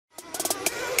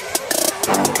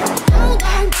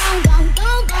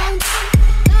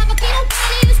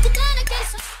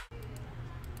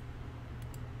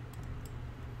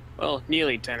Well,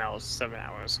 nearly 10 hours, 7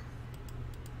 hours.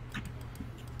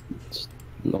 It's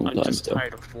a long I'm time just still.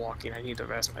 tired of walking. I need to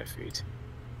rest my feet.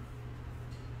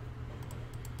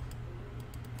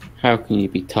 How can you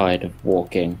be tired of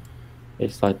walking?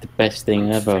 It's like the best thing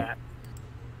I'm ever. fat.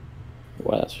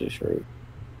 Well, that's just rude.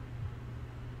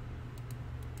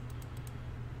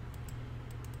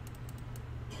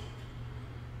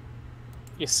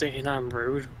 You're saying I'm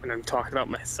rude when I'm talking about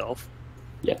myself?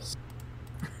 Yes.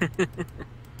 Have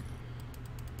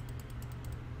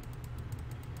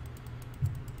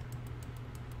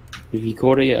you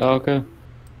caught it yet, Arca?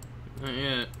 Not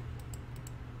yet.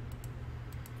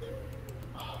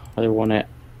 I want it.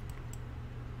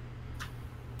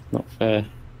 Not fair.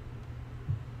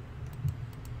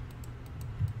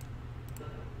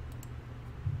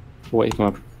 Waiting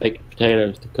for my baked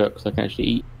potatoes to cook so I can actually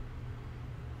eat.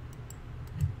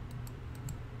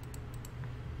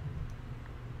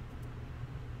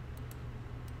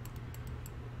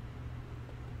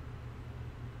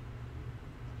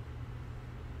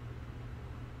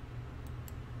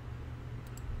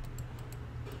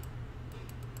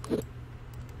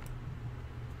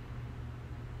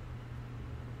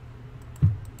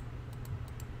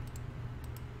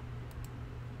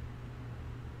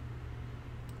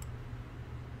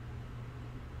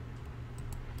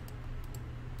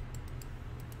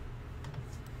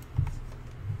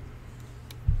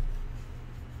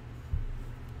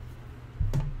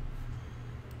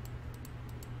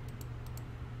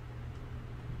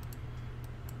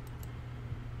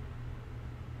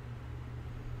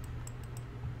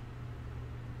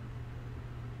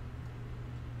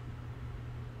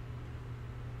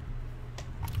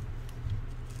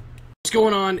 What's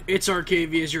going on? It's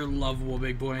Arcavius, your lovable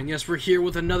big boy, and yes, we're here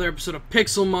with another episode of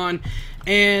Pixelmon,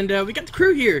 and we got the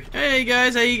crew here. Hey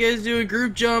guys, how you guys doing?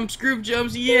 Group jumps,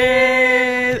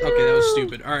 yeah! Okay, that was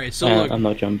stupid. All right, so look, I'm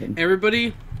not jumping.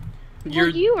 everybody, Well,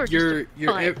 you were just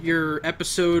your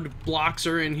episode blocks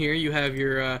are in here. You have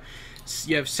your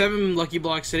you have 7 lucky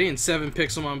blocks today and 7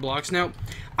 Pixelmon blocks. Now,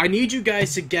 I need you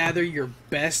guys to gather your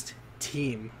best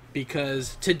team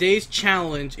because today's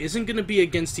challenge isn't going to be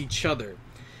against each other.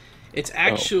 It's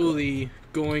actually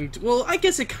going to... Well, I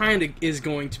guess it kind of is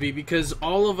going to be because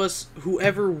all of us,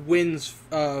 whoever wins,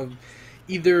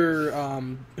 either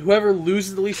whoever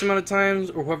loses the least amount of times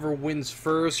or whoever wins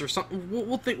first or something,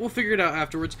 we'll figure it out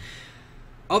afterwards.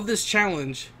 Of this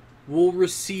challenge, we'll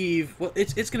receive... Well,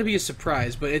 it's going to be a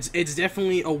surprise, but it's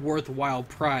definitely a worthwhile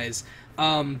prize.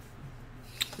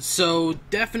 So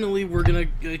definitely we're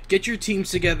going to get your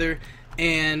teams together.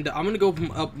 And I'm going to go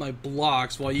open up my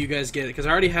blocks while you guys get it, because I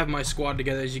already have my squad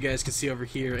together, as you guys can see over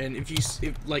here. And if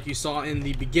like you saw in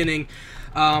the beginning,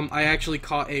 I actually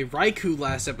caught a Raikou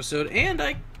last episode, and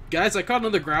I caught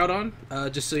another Groudon,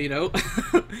 just so you know.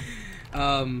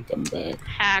 Come back.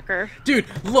 hacker. Dude,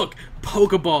 look,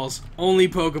 Pokeballs, only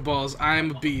Pokeballs.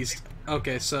 I'm a beast.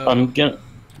 Okay, so Can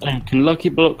Lucky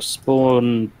Blocks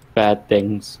spawn bad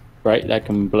things? Right, that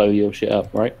can blow your shit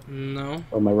up, right? no,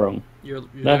 Or am I wrong? you're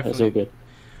No, definitely... that's all good.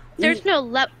 There's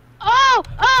no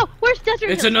Oh! Where's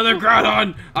Desert? It's another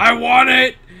Groudon! I want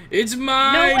it! It's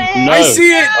mine! No way! No. I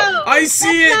see it! No! I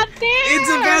see That's it! not fair! It's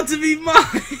about to be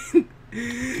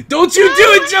mine! Don't you do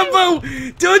it, Jumbo!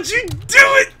 Don't you do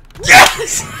it!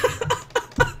 Yes!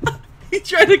 He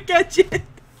tried to catch it!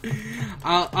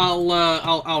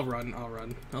 I'll run.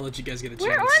 I'll let you guys get a chance.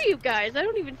 Where are you guys? I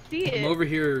don't even see it. I'm over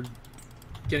here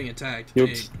getting attacked.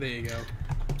 Oops. There you go.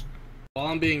 While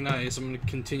I'm being nice, I'm gonna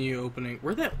continue opening.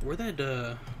 Where'd that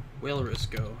Walrus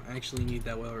go? I actually need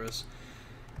that Walrus.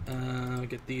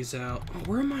 Get these out. Oh,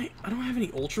 where am I? I don't have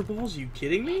any Ultra Balls. Are you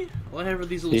kidding me? All I have are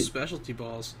these little specialty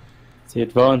balls. It's the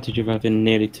advantage of having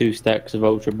nearly 2 stacks of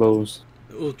Ultra Balls.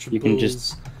 Ultra You Balls. can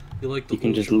just- You like the you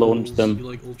can just Ultra launch Balls. them You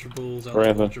like Ultra Balls. I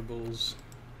forever. like Ultra Balls.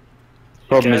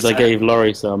 Problem is, I Yes, gave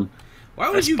Laurie some Why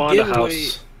would you spawned give a away?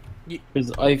 house.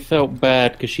 because I felt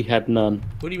bad because she had none.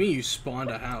 What do you mean you spawned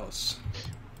a house?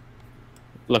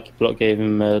 Lucky Block gave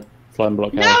him a slime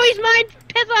block house. No, he's mine!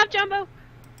 Piss off, Jumbo!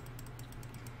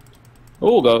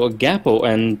 Oh, got a Gapple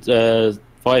and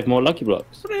 5 more Lucky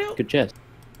Blocks. What the hell? Good chest.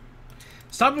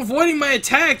 Stop avoiding my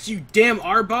attacks, you damn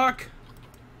Arbok!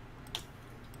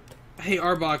 I hate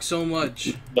Arbok so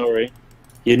much. Sorry.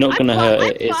 You're not gonna hurt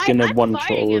it. It's gonna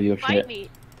one-shot all of your shit. Me.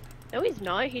 No, he's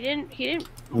not. He didn't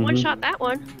Mm-hmm. one-shot that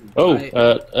one. Oh,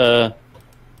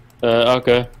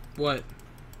 Arca, What?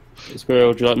 Squirrel,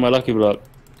 would you like my Lucky Block?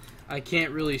 I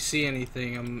can't really see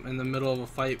anything. I'm in the middle of a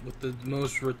fight with the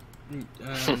most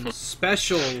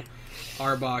special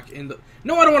Arbok in the.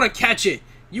 No, I don't want to catch it.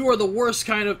 You are the worst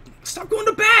kind of. Stop going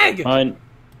to bag. Mine.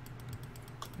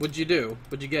 What'd you do?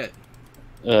 What'd you get?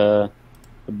 A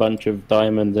bunch of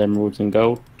diamonds, emeralds, and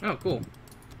gold. Oh, cool.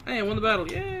 Hey, I won the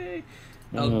battle. Yay!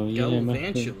 Oh, yeah,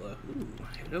 Galvantula. Ooh,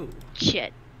 hello.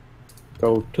 Shit.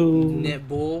 Gold 2.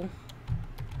 Netball.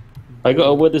 I got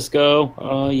a wither skull.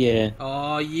 Oh, yeah.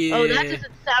 Oh, yeah. Oh, that doesn't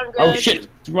sound good. Oh, shit.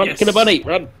 Run, Yes. kill a bunny.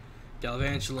 Run.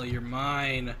 Galvantula, you're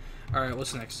mine. Alright,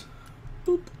 what's next?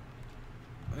 Boop.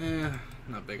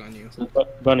 Not big on you.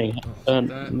 Bunny. Oh,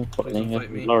 that. No, Please don't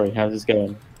fight me. Laurie, how's this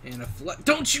going? And a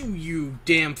Don't you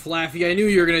damn Flaffy. I knew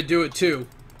you were gonna do it too.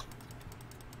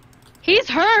 He's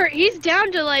hurt. He's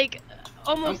down to like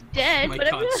almost dead. My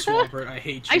But God, Swampert, I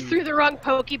hate you. I threw the wrong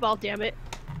Pokeball. Damn it.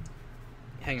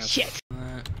 Hang on. Shit.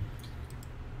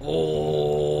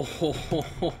 Oh.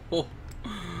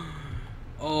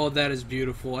 Oh, that is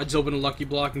beautiful. I just opened a lucky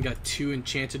block and got 2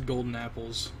 enchanted golden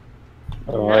apples.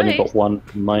 Oh, I only Nice. got 1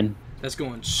 from mine. That's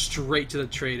going straight to the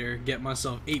trader. Get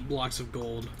myself 8 blocks of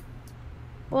gold.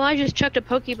 Well, I just chucked a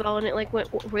Pokeball and it like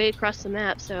went way across the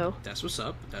map. So. That's what's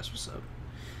up. That's what's up.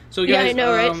 So Yeah, guys, I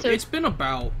know, right? So- it's been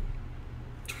about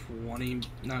 20,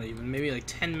 not even, maybe like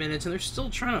 10 minutes, and they're still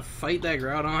trying to fight that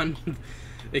Groudon.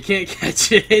 They can't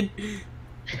catch it.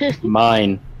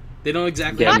 Mine. They don't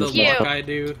exactly Fuck have the you. luck I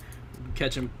do.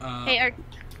 Catch him. Hey,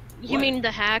 you what? mean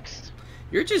the hacks?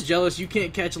 You're just jealous you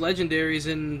can't catch legendaries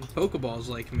in Pokeballs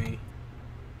like me.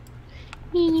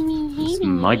 It's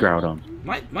my Groudon.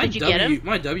 My Did you get him?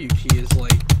 My W key is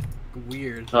like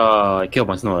weird. Oh, I killed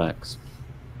my Snorlax.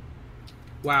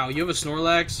 Wow, you have a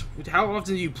Snorlax? How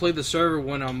often do you play the server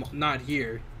when I'm not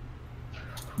here?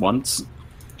 Once.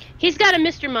 He's got a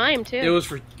Mr. Mime too. It was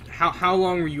for how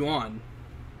long were you on?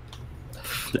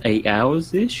 8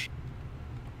 hours-ish?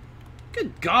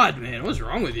 Good God, man, what's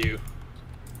wrong with you?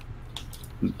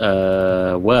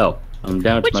 Well, I'm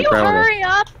down Would to my you Groudon. hurry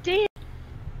up, damn?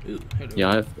 Ooh, hello. Yeah,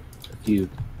 I have a few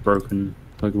broken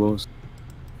Pokeballs.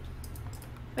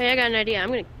 Wait, I got an idea. I'm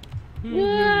gonna.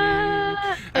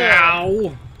 Mm-hmm.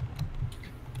 Ow!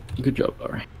 Good job,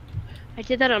 Laurie. I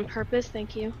did that on purpose.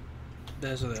 Thank you.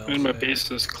 That's what they all And my say.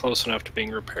 base is close enough to being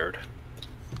repaired.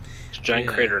 It's a giant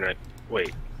Yeah. crater in it.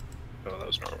 Wait. Oh, that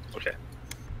was normal. Okay.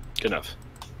 Good enough.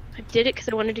 I did it because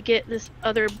I wanted to get this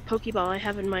other Pokeball I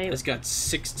have in my. It's got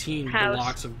 16 House.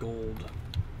 blocks of gold.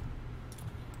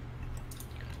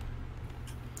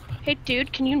 Hey,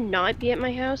 dude, can you not be at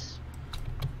my house?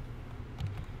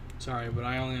 Sorry, but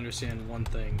I only understand one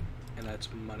thing, and that's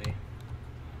money.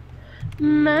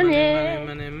 Money.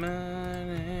 Money, money,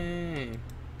 money.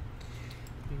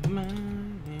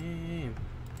 Money.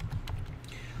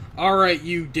 Alright,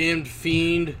 you damned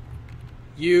fiend.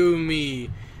 You,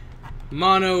 me.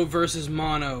 Mono versus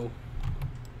mono.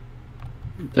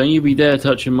 Don't you be there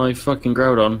touching my fucking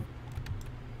Groudon.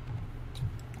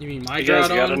 You mean my You guys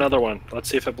got Groudon? another one. Let's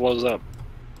see if it blows up.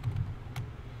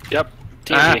 Yep.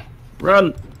 Team Ah, me.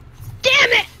 run! Damn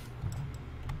it!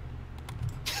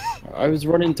 I was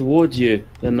running towards you,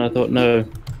 then I thought, no.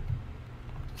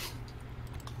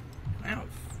 Ow.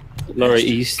 Laurie,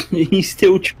 he's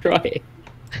still trying.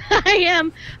 I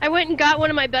am. I went and got one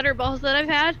of my better balls that I've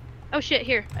had. Oh shit!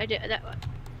 Here, I did that.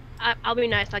 I'll be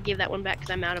nice. I'll give that one back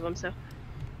because I'm out of them. So.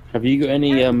 Have you got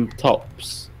any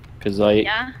tops? Because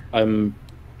Yeah, I'm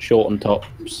short on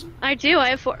tops. I do. I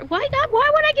have 4. Why not? Why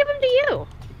would I give them to you?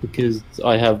 Because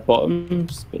I have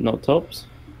bottoms, but not tops.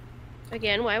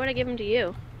 Again, why would I give them to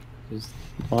you? Is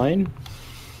mine?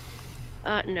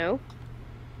 No.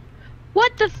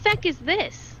 What the feck is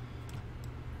this?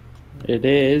 It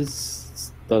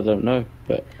is. I don't know,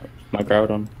 but my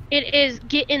Groudon. It is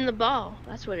get in the ball.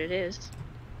 That's what it is.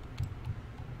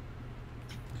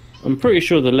 I'm pretty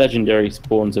sure the legendary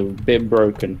spawns are a bit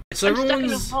broken. So I'm stuck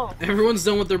in a hole. everyone's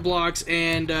done with their blocks,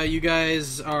 and you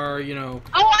guys are, you know.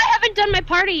 Oh, I haven't done my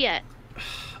party yet.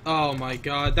 Oh my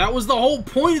God, that was the whole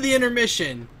point of the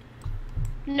intermission.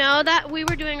 No, that we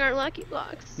were doing our lucky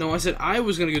blocks. No, I said I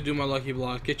was gonna go do my lucky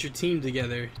block. Get your team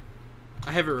together.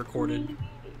 I have it recorded.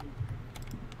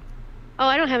 Oh,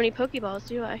 I don't have any Pokeballs,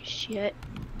 do I? Shit.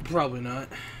 Probably not.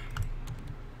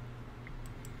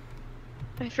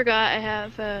 I forgot I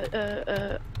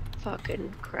have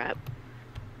fucking crap.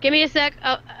 Give me a sec.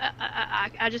 Oh,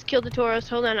 I just killed the Tauros.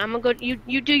 Hold on. I'm gonna go.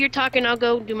 You do your talking. I'll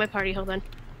go do my party. Hold on.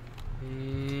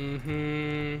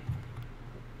 Mm-hmm.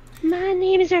 My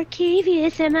name is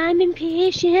Arcavius and I'm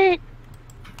impatient.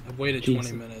 I've waited Jesus.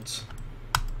 20 minutes.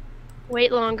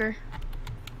 Wait longer.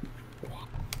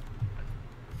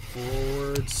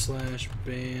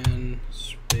 /ban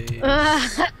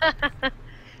space.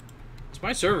 It's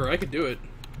my server. I could do it.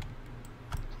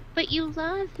 But you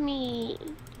love me.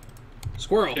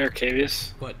 Squirrel. Hey,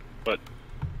 Arcavius. What? But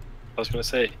I was gonna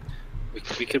say, we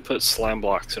could put slime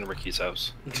blocks in Ricky's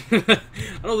house. I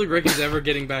don't think Ricky's ever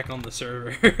getting back on the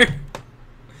server.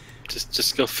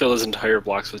 Just go fill his entire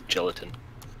blocks with gelatin.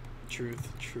 Truth.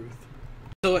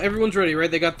 So everyone's ready, right?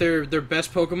 They got their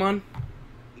best Pokemon?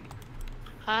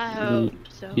 I hope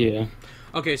so. Yeah.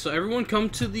 Okay, so everyone come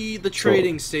to the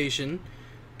trading station.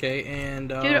 Okay, and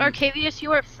Dude, Arcavius,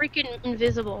 you are freaking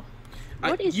invisible.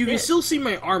 What is you can this? still see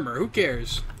my armor. Who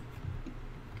cares?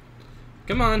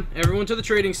 Come on, everyone to the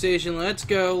trading station. Let's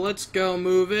go.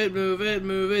 Move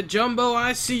it. Jumbo,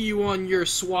 I see you on your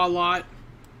Swalot.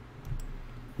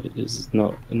 It is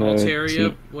not. No.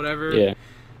 Altaria, whatever. Yeah.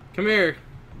 Come here,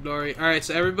 Dory. Alright,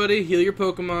 so everybody heal your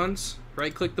Pokemons.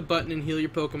 Right-click the button and heal your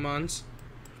Pokemons.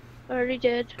 Already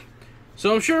did.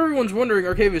 So I'm sure everyone's wondering,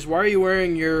 Arcavius, why are you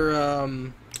wearing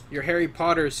your Harry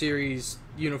Potter series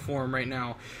uniform right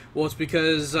now? Well, it's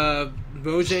because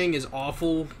Mojang is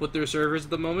awful with their servers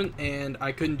at the moment, and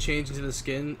I couldn't change into the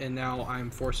skin, and now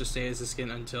I'm forced to stay as the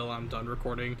skin until I'm done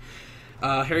recording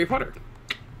Harry Potter.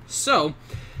 So,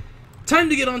 time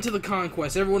to get on to the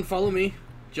conquest. Everyone follow me.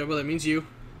 Jumbo, that means you.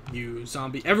 You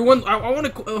zombie. Everyone, I want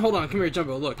to... hold on, come here,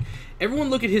 Jumbo, look. Everyone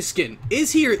look at his skin.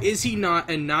 Is he or is he not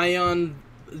a Nyan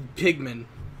Pigman?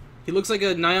 He looks like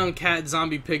a Nyan Cat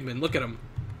zombie Pigman. Look at him.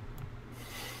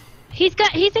 He's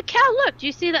a cow. Look, do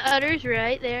you see the udders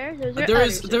right there? Those are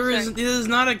udders. It is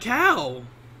not a cow.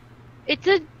 It's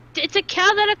a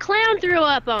cow that a clown threw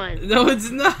up on. No, it's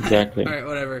not. Exactly. Alright,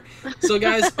 whatever. So,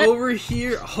 guys, over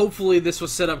here, hopefully this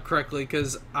was set up correctly,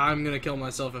 because I'm going to kill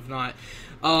myself if not.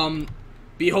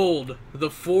 Behold, the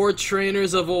 4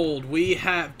 trainers of old. We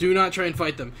have... do not try and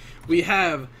fight them. We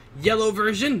have yellow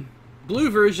version, blue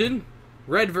version,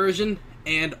 red version,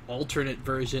 and alternate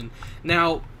version.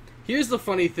 Now... here's the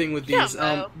funny thing with these.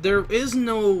 There is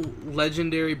no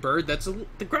legendary bird. That's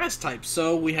the grass type,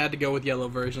 so we had to go with yellow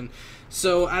version.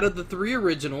 So out of the 3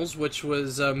 originals, which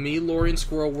was me, Lori, and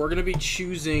Squirrel, we're going to be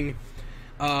choosing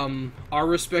our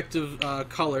respective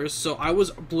colors. So I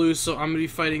was blue, so I'm going to be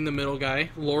fighting the middle guy.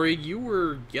 Lori, you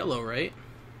were yellow, right?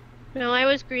 No, I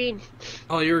was green.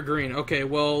 Oh, you were green. Okay,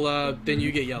 well, then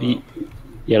you get yellow.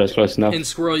 Yeah, that's close enough. And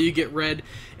Squirrel, you get red.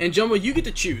 And Jumbo, you get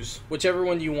to choose whichever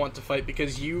one you want to fight,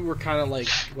 because you were kind of like,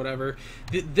 whatever.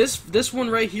 This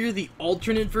one right here, the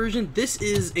alternate version, this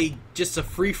is just a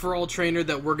free-for-all trainer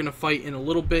that we're going to fight in a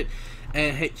little bit.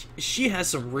 And hey, she has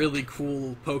some really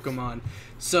cool Pokemon.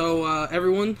 So,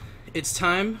 everyone, it's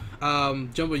time.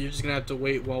 Jumbo, you're just going to have to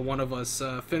wait while one of us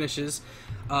finishes.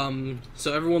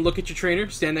 So everyone look at your trainer.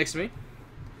 Stand next to me.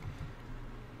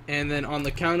 And then on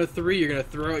the count of 3, you're going to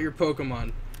throw out your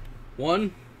Pokemon.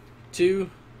 1, 2,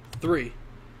 3.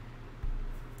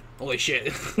 Holy shit.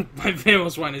 My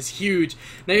Mamoswine is huge.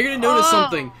 Now you're going to notice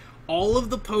something. All of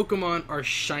the Pokemon are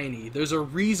shiny. There's a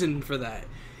reason for that.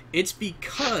 It's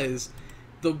because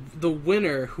the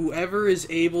winner, whoever is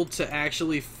able to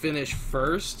actually finish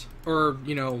first, or,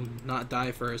 you know, not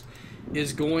die first,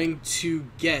 is going to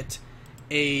get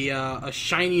a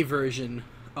shiny version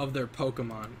of their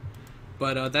Pokemon.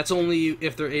 But that's only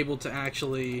if they're able to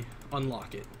actually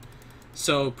unlock it.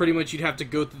 So pretty much you'd have to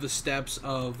go through the steps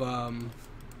of,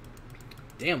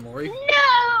 damn, Lori.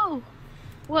 No!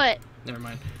 What? Never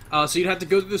mind. So you'd have to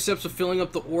go through the steps of filling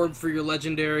up the orb for your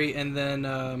legendary, and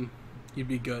then you'd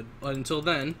be good. But until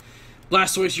then,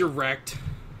 Blastoise, you're wrecked.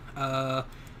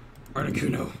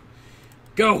 Articuno,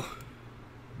 go!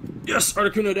 Yes,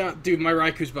 Articuno down. Dude, my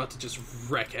Raikou's about to just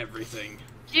wreck everything.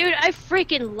 Dude, I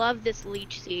freaking love this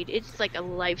leech seed. It's like a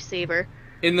lifesaver.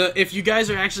 If you guys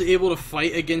are actually able to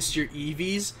fight against your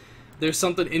Eevees, there's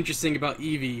something interesting about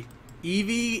Eevee.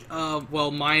 Eevee,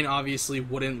 well, mine obviously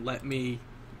wouldn't let me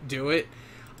do it.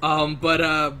 But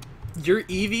your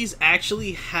Eevees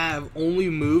actually have only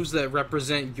moves that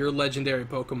represent your legendary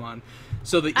Pokemon.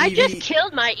 So the Eevee... I just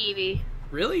killed my Eevee.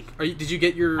 Really? Did you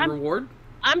get your reward?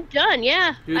 I'm done,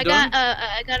 yeah. You're done?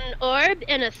 I got an orb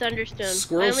and a thunderstone.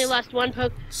 Squirrel's, I only lost one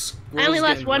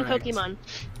wrecked. Pokemon.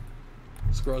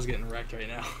 Squirrel's getting wrecked right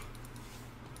now.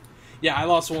 Yeah, I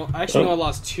lost one. Actually, no, I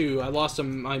lost 2. I lost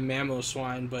my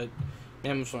Mamoswine, but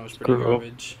Mamoswine was pretty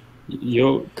garbage.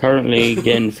 You're currently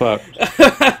getting fucked.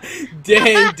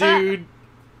 Dang, dude.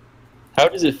 How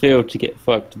does it feel to get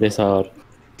fucked this hard?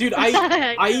 Dude,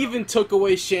 I even took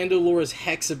away Chandelore's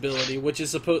Hex ability, which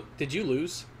is supposed... Did you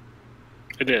lose?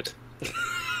 I did.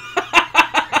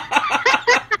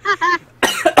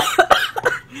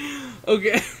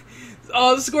 Okay.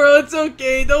 Oh, Squirrel, it's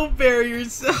okay. Don't bury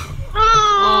yourself.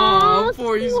 Oh,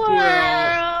 poor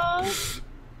Squirrel.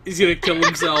 He's gonna kill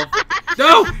himself.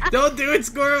 No! Don't do it,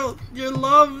 Squirrel! You're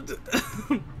loved!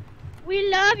 We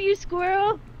love you,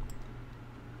 Squirrel.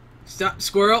 Stop,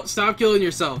 Squirrel. Stop killing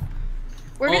yourself.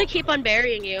 We're gonna keep on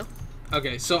burying you.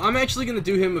 Okay, so I'm actually gonna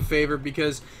do him a favor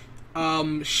because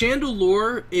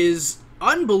Chandelure is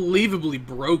unbelievably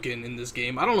broken in this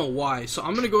game. I don't know why, so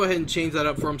I'm gonna go ahead and change that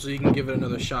up for him so he can give it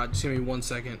another shot. Just give me 1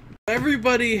 second.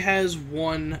 Everybody has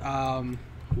one.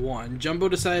 Jumbo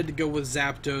decided to go with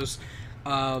Zapdos.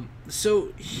 So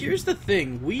here's the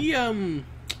thing: we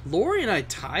Lori and I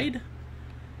tied,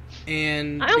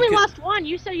 and I only lost one.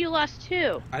 You said you lost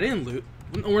two. I didn't lose.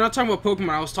 We're not talking about Pokemon.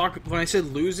 I was talking when I said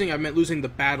losing, I meant losing the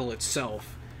battle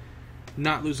itself,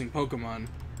 not losing Pokemon.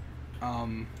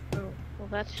 Well,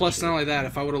 that's Plus, true. not only that,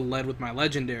 if I would have led with my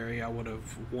legendary, I would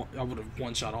have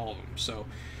one-shot all of them. So,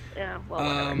 Yeah. Well.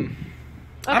 Whatever.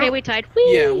 I Okay, don't- we tied.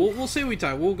 Whee! yeah, we'll say we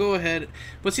tied. We'll go ahead.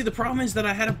 But see, the problem is that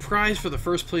I had a prize for the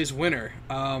first place winner.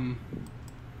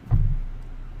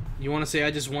 You want to say I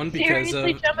just won because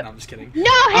Seriously, of? Jumbo? No, I'm just kidding. No,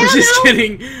 I'm hell just no!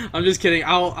 kidding. I'm just kidding.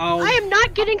 I am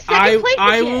not getting second place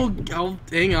again. I'll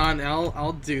hang on.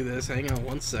 I'll do this. Hang on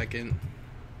 1 second.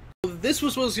 This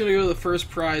was supposed to go to the first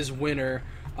prize winner,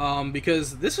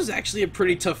 because this was actually a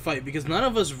pretty tough fight because none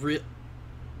of us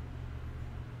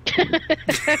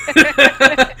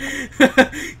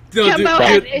No, Jumbo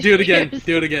has do it again. issues.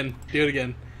 Do it again. Do it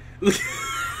again.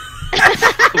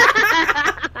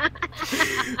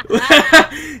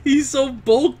 He's so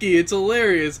bulky. It's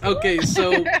hilarious. Okay,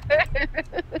 so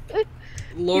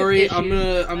Lori, I'm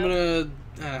gonna.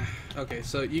 Okay,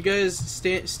 so you guys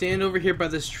stand over here by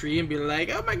this tree and be like,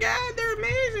 "Oh my God, they're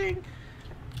amazing."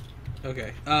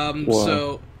 Okay. Wow.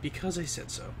 So because I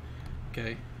said so.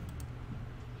 Okay.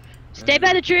 Stay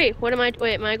by the tree. What am I?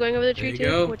 Wait, am I going over the There tree you too?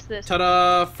 go. What's this?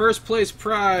 Ta-da! First place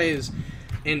prize,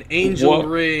 an angel What?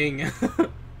 ring.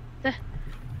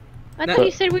 I thought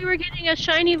you said we were getting a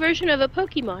shiny version of a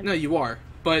Pokemon. No, you are.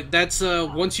 But that's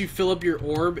once you fill up your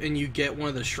orb and you get one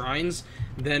of the shrines,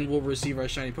 then we'll receive our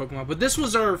shiny Pokemon. But this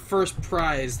was our first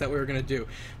prize that we were gonna do.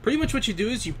 Pretty much what you do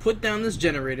is you put down this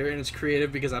generator, and it's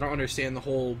creative because I don't understand the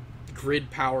whole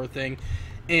grid power thing.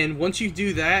 And once you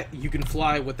do that, you can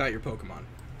fly without your Pokemon.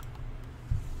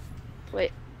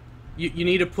 Wait. You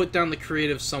need to put down the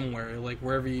creative somewhere, like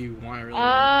wherever you want. Really.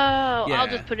 Oh, Yeah. I'll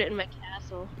just put it in my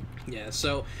castle. Yeah,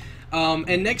 so,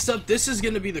 and next up, this is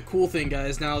going to be the cool thing,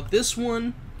 guys. Now, this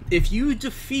one, if you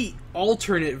defeat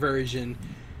alternate version,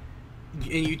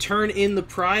 and you turn in the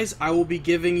prize, I will be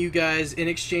giving you guys, in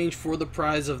exchange for the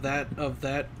prize of that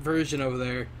version over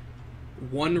there,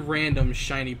 one random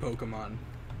shiny Pokemon.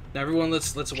 Now, everyone,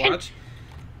 let's watch.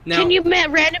 Now, Can you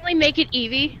randomly make it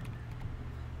Eevee?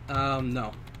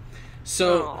 no.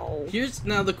 So, Oh. here's,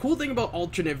 now the cool thing about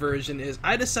alternate version is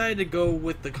I decided to go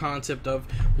with the concept of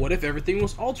what if everything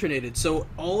was alternated. So,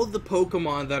 all of the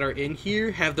Pokemon that are in here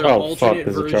have their Oh fuck, alternate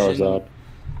there's a version. Charizard.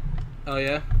 Oh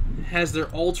yeah? Has their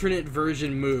alternate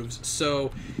version moves. So,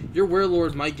 your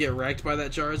Werelord might get wrecked by that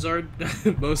Charizard,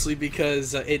 mostly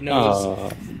because it knows...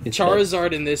 Oh, it's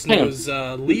Charizard in this Hang on. knows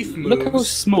leaf moves. Look how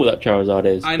small that Charizard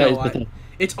is. I That know, is pathetic.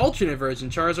 it's alternate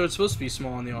version. Charizard's supposed to be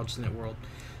small in the alternate world.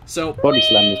 So, Body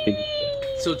slam this big.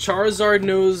 So Charizard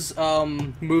knows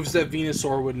moves that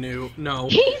Venusaur would know.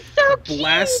 He's so cute.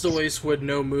 Blastoise would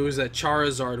know moves that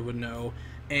Charizard would know,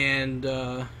 and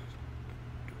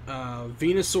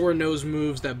Venusaur knows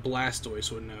moves that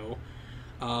Blastoise would know.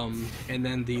 And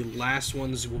then the last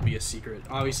ones will be a secret.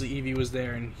 Obviously, Eevee was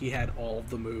there, and he had all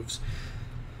of the moves.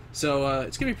 So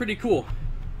it's gonna be pretty cool.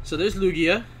 So there's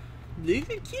Lugia.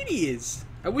 Look how cute he is.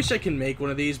 I wish I could make one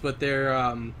of these, but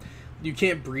they're you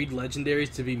can't breed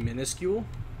legendaries to be minuscule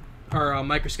or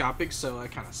microscopic, so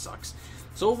that kind of sucks.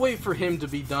 So we'll wait for him to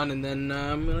be done, and then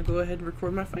I'm gonna go ahead and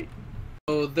record my fight.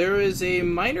 So there is a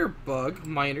minor bug,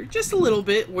 just a little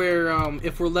bit, where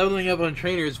if we're leveling up on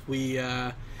trainers, we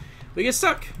get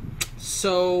stuck.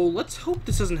 So let's hope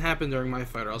this doesn't happen during my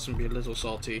fight, or else I'm gonna be a little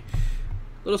salty.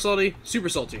 Little salty, super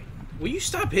salty. Will you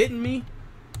stop hitting me?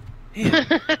 Damn.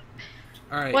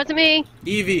 Alright. Wasn't me.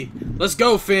 Eevee, let's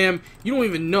go, fam. You don't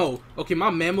even know. Okay, my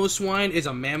Mamoswine is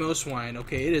a Mamoswine.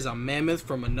 Okay, it is a mammoth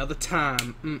from another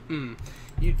time.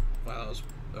 You. Wow, that was.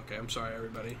 Okay, I'm sorry,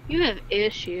 everybody. You have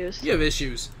issues. You have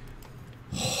issues.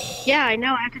 Yeah, I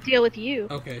know. I have to deal with you.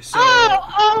 Okay, so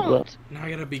Oh! now I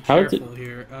gotta be How did- careful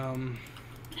here.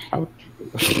 How?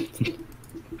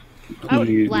 I would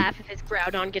You- laugh if his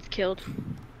Groudon gets killed.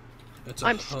 It's a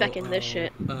I'm specking this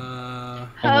shit. Arm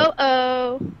hammer.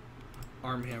 Uh-oh.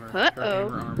 Or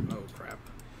hammer arm. Oh crap!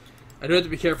 I do have to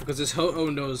be careful because this Ho-Oh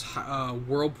knows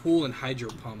Whirlpool and Hydro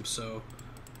Pump. So.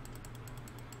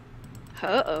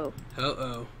 Uh-oh.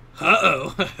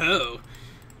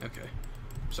 Okay.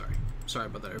 Sorry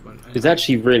about that, everyone. It's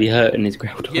actually really hurting his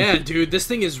ground. Yeah, dude, this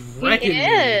thing is wrecking He me.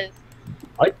 is.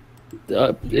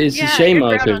 It's Yeah, a shame your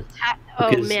I Groudon's could. Oh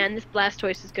because man, this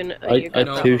Blastoise is gonna. I you're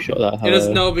gonna two-shot that. It is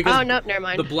hello. no because Oh no, never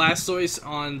mind. the Blastoise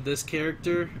on this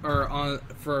character or on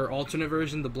for alternate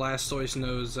version, the Blastoise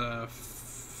knows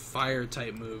fire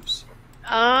type moves.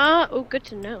 Oh, good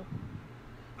to know.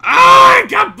 Ah, I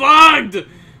got bugged.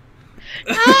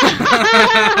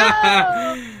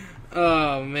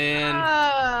 Oh man.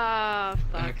 Oh,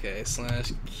 fuck. Okay,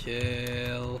 slash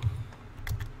kill.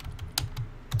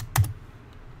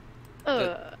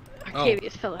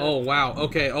 Arcavius fell out. Oh wow.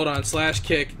 Okay, hold on. Slash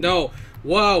kick. No.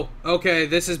 Whoa. Okay,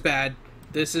 this is bad.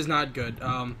 This is not good.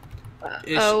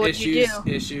 what'd you do?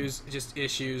 Issues. Just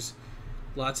issues.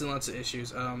 Lots and lots of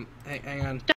issues. Hang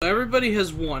on. Everybody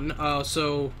has won.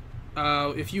 So,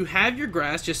 if you have your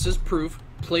grass, just as proof,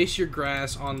 place your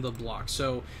grass on the block.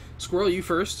 So, Squirrel, you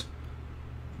first.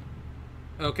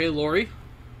 Okay, Lori.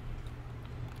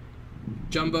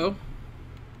 Jumbo.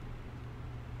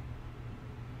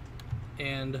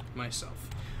 And myself.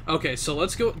 Okay, so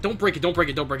let's go. Don't break it, don't break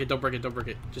it, don't break it, don't break it, don't break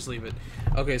it. Just leave it.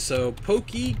 Okay, so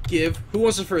Pokey, give. Who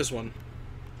wants the first one?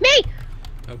 Me!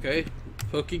 Okay.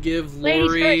 Pokey, give, Ladies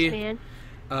Lori. first,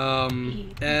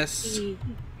 man. S.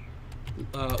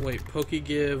 Wait, Pokey,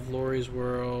 give, Lori's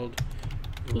World.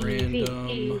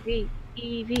 Random.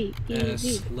 Eevee.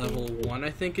 S. Level 1, I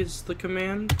think is the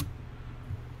command.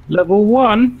 Level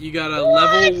 1. You got a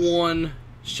level 1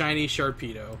 shiny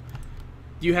Sharpedo.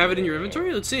 Do you have it in your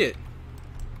inventory? Let's see it.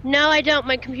 No, I don't.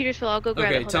 My computer's full. I'll go grab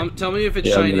Okay, it. Hold on. tell me if it's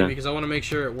Yeah, I'm shiny gonna- because I want to make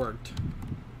sure it worked.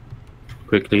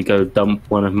 Quickly go dump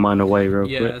one of mine away real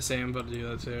Yeah, quick. same. I'm about to do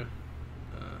that too.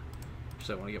 Just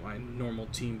I want to get my normal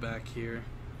team back here.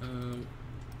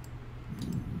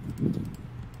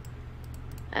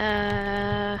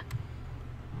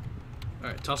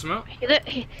 Alright, toss him out.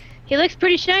 He looks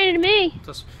pretty shiny to me.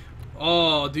 Toss.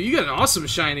 Oh, dude, you got an awesome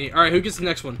shiny. Alright, who gets the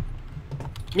next one?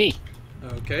 Me.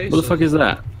 Okay. What the fuck is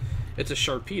that? It's a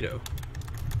Sharpedo.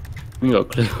 I ain't got a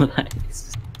clue what that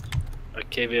is.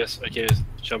 Arcavius,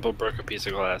 Jumbo broke a piece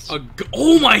of glass.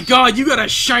 Oh my god, you got a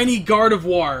shiny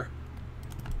Gardevoir.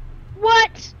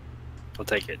 What? I'll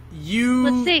take it. You.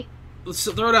 Let's see. Let's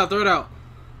throw it out. Throw it out.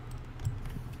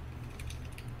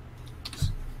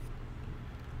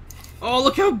 Oh,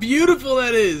 look how beautiful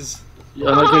that is. I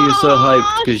like how you're so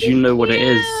hyped because you know what it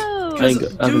is. Cute. I ain't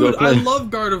got- I haven't got a Dude, I clue. love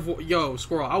Gardevoir. Yo,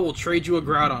 Squirrel, I will trade you a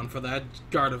Groudon for that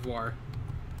Gardevoir.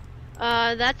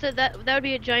 That would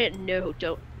be a giant no.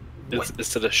 Don't.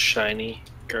 Is it a shiny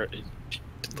legendary?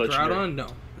 Groudon? No,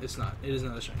 it's not. It is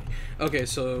not a shiny. Okay,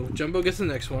 so Jumbo gets the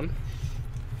next one.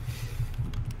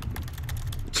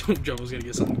 Jumbo's gonna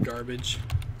get something garbage.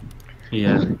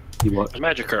 Yeah. You what? A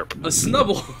Magikarp. A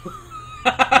Snubble.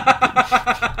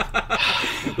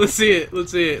 Let's see it.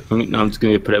 Let's see it. I'm just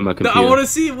gonna put it in my No, computer. I want to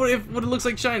see what it looks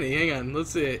like shiny. Hang on.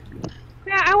 Let's see it.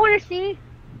 Yeah, I want to see.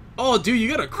 Oh, dude, you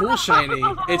got a cool shiny.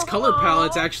 Its color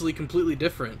palette's actually completely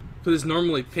different. Because it's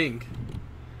normally pink.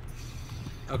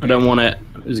 Okay. I don't want it.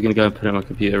 I'm just gonna go and put it in my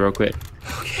computer real quick.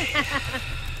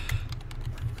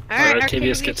 Alright,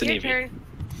 Arcavius gets an your Eevee. turn.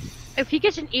 If he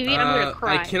gets an Eevee, I'm gonna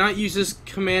cry. I cannot use this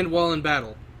command while in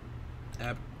battle.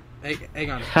 Hang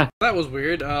on. That was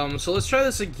weird. So let's try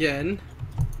this again.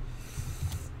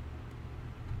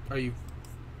 Are you...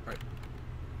 Alright.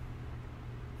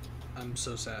 I'm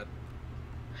so sad.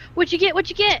 What'd you get? What'd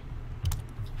you get?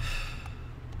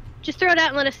 Just throw it out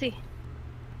and let us see.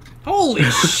 Holy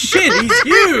shit, he's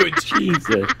huge!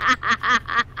 Jesus.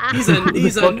 He's fuck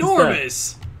is that?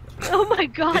 enormous! Oh my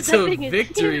god, It's that a thing is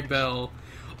victory huge. bell.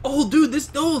 Oh, dude,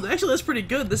 this... Oh, actually, that's pretty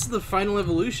good. This is the final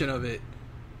evolution of it.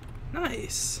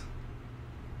 Nice.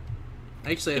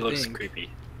 Actually, He I looks think creepy.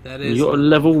 that is... You got a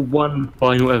level 1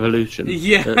 final evolution.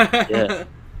 Yeah. Yeah.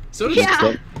 So did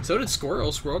Yeah. So did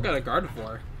Squirrel. Squirrel got a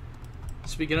Gardevoir.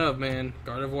 Speaking of, man,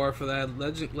 Gardevoir for that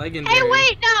legendary. Hey,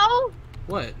 wait, no!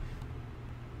 What?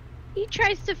 He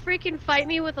tries to freaking fight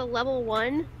me with a level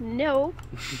 1? No.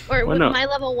 Or Why with not? my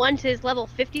level 1 to his level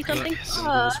 50 something?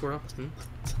 Squirrel.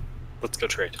 Let's go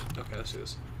trade. Okay, let's do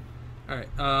this. All right.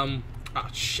 Oh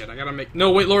shit! I gotta make.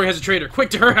 No, wait. Lori has a trader. Quick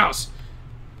to her house.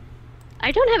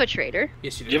 I don't have a trader.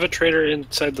 Yes, you do. You have a trader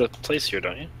inside the place here,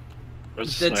 don't you? Or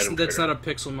is this an item That's trader? not a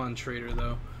Pixelmon trader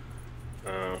though.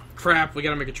 Oh. Crap. We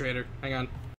gotta make a trader. Hang on.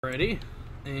 Ready?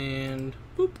 And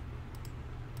boop.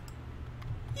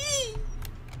 Yee.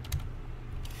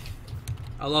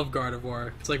 I love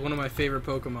Gardevoir. It's like one of my favorite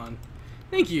Pokemon.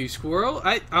 Thank you, Squirrel.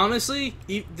 I honestly,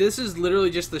 this is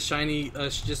literally just the shiny,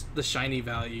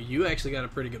 value. You actually got a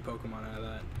pretty good Pokemon out of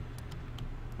that.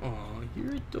 Oh,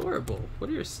 you're adorable. What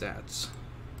are your stats?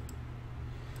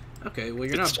 Okay, well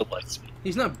you're It not. still likes me.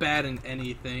 He's not bad in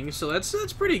anything, so that's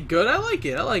pretty good. I like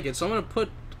it. I like it. So I'm gonna put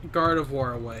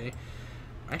Gardevoir away.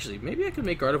 Actually, maybe I could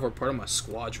make Gardevoir part of my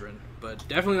squadron, but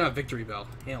definitely not Victory Bell.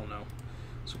 Hell no.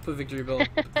 So put Victory Bell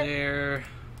up there,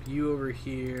 you over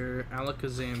here,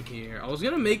 Alakazam here. I was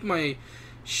gonna make my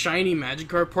shiny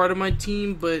Magikarp part of my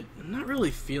team, but I'm not really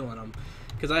feeling them.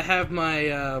 Because I have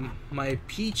my my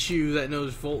Pichu that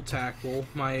knows Volt Tackle,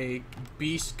 my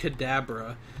Beast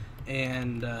Kadabra,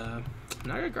 and now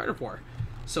I got Gardevoir.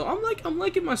 So I'm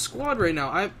liking my squad right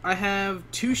now. I have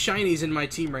 2 shinies in my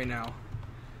team right now.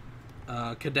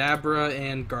 Kadabra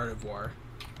and Gardevoir.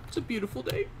 It's a beautiful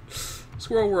day.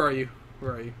 Squirrel, where are you?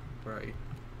 Where are you? Where are you?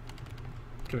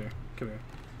 Come here. Come here.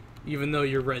 Even though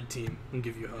you're red team, I'll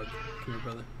give you a hug. Come here,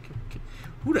 brother. Come.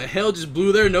 Who the hell just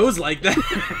blew their nose like that?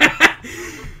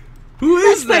 Who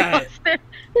is that?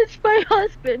 It's my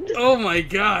husband. Oh my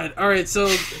god. Alright,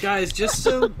 so guys, just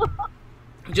so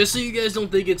you guys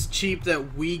don't think it's cheap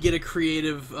that we get a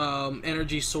creative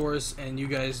energy source and you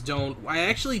guys don't, I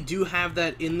actually do have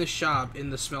that in the shop,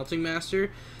 in the Smelting Master.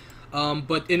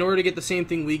 But in order to get the same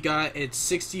thing we got, it's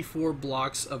 64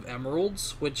 blocks of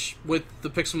emeralds, which with the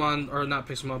Pixelmon, or not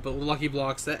Pixelmon, but Lucky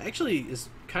Blocks, that actually is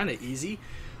kind of easy.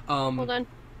 Hold on.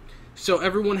 So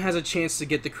everyone has a chance to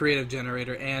get the creative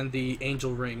generator and the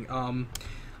angel ring.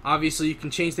 Obviously, you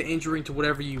can change the angel ring to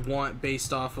whatever you want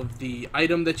based off of the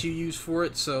item that you use for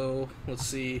it. So, let's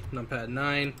see, numpad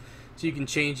 9. So you can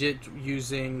change it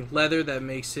using leather that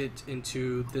makes it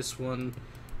into this one.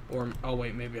 Or, oh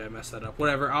wait, maybe I messed that up.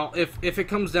 Whatever, if it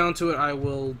comes down to it, I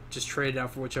will just trade it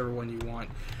out for whichever one you want.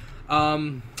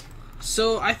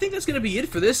 So I think that's going to be it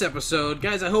for this episode.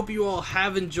 Guys, I hope you all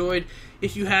have enjoyed.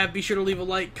 If you have, be sure to leave a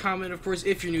like, comment, of course,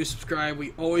 if you're new, subscribe.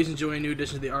 We always enjoy a new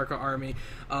addition to the Arca Army.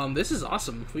 This is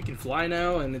awesome. We can fly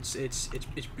now, and it's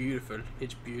beautiful.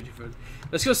 It's beautiful.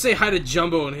 Let's go say hi to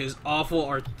Jumbo and his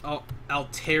awful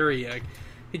Altaria.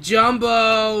 Hey,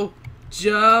 Jumbo!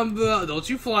 Jumbo! Don't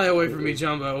you fly away from me,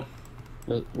 Jumbo.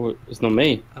 It's not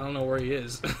me. I don't know where he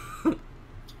is.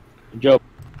 Joe.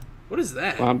 What is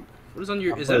that? Well, what is on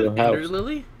your... Is that an Ender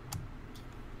Lily?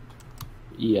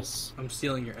 Yes. I'm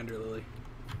stealing your Ender Lily.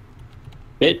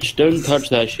 Bitch, don't touch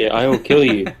that shit. I will kill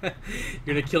you. You're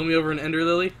gonna kill me over an Ender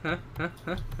Lily? Huh?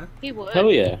 He would.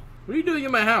 Hell yeah. What are you doing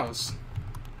in my house?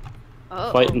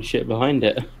 Oh. Fighting shit behind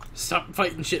it. Stop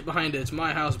fighting shit behind it. It's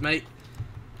my house, mate.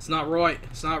 It's not right.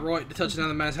 It's not right to touch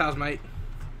another man's house, mate.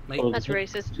 That's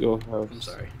racist. Your house. I'm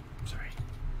sorry. I'm sorry.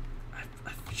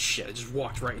 Shit, I just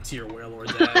walked right into your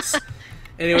Warlord's ass.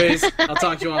 Anyways, I'll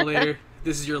talk to you all later.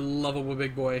 This is your lovable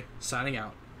big boy, signing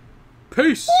out.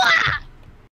 Peace!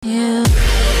 Yeah.